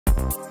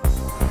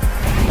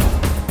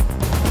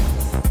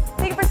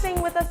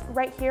us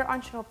right here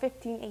on Channel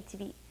 15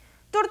 ATV.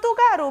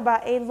 Tortuga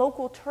Aruba, a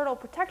local turtle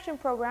protection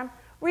program,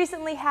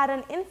 recently had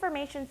an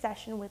information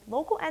session with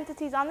local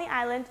entities on the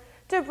island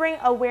to bring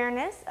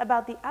awareness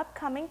about the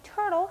upcoming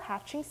turtle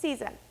hatching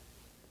season.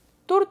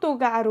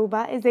 Tortuga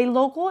Aruba is a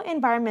local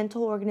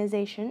environmental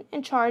organization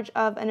in charge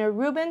of an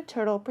Aruban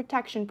turtle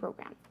protection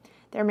program.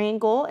 Their main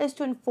goal is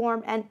to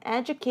inform and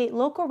educate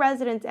local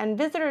residents and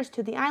visitors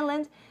to the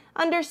island,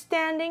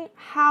 understanding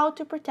how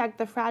to protect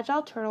the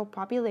fragile turtle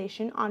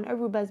population on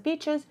Aruba's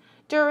beaches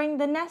during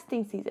the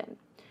nesting season.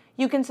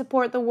 You can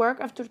support the work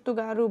of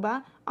Tortuga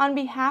Aruba on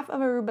behalf of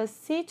Aruba's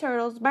sea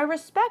turtles by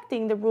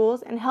respecting the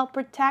rules and help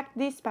protect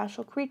these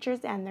special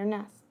creatures and their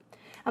nests.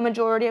 A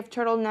majority of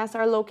turtle nests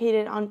are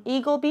located on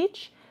Eagle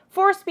Beach.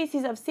 4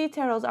 species of sea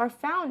turtles are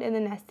found in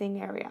the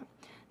nesting area: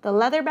 the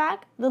leatherback,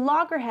 the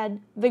loggerhead,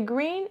 the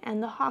green,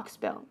 and the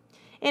hawksbill.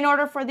 In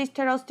order for these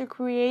turtles to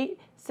create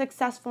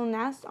successful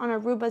nests on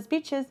Aruba's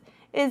beaches,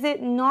 is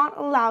it not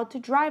allowed to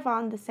drive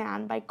on the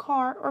sand by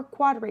car or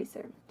quad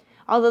racer.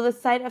 Although the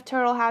sight of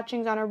turtle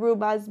hatchings on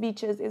Aruba's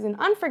beaches is an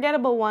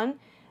unforgettable one,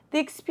 the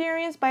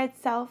experience by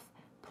itself,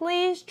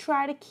 please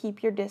try to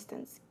keep your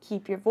distance,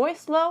 keep your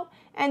voice low,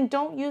 and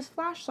don't use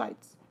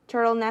flashlights.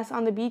 Turtle nests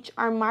on the beach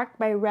are marked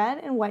by red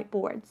and white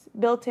boards,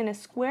 built in a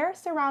square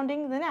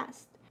surrounding the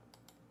nest.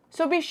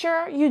 So be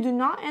sure you do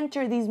not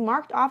enter these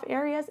marked off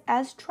areas,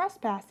 as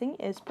trespassing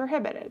is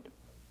prohibited.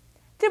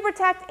 To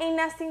protect a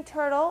nesting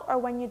turtle, or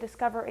when you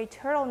discover a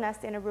turtle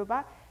nest in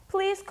Aruba,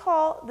 please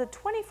call the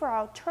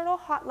 24-hour turtle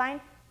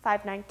hotline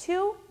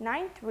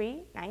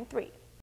 592-9393.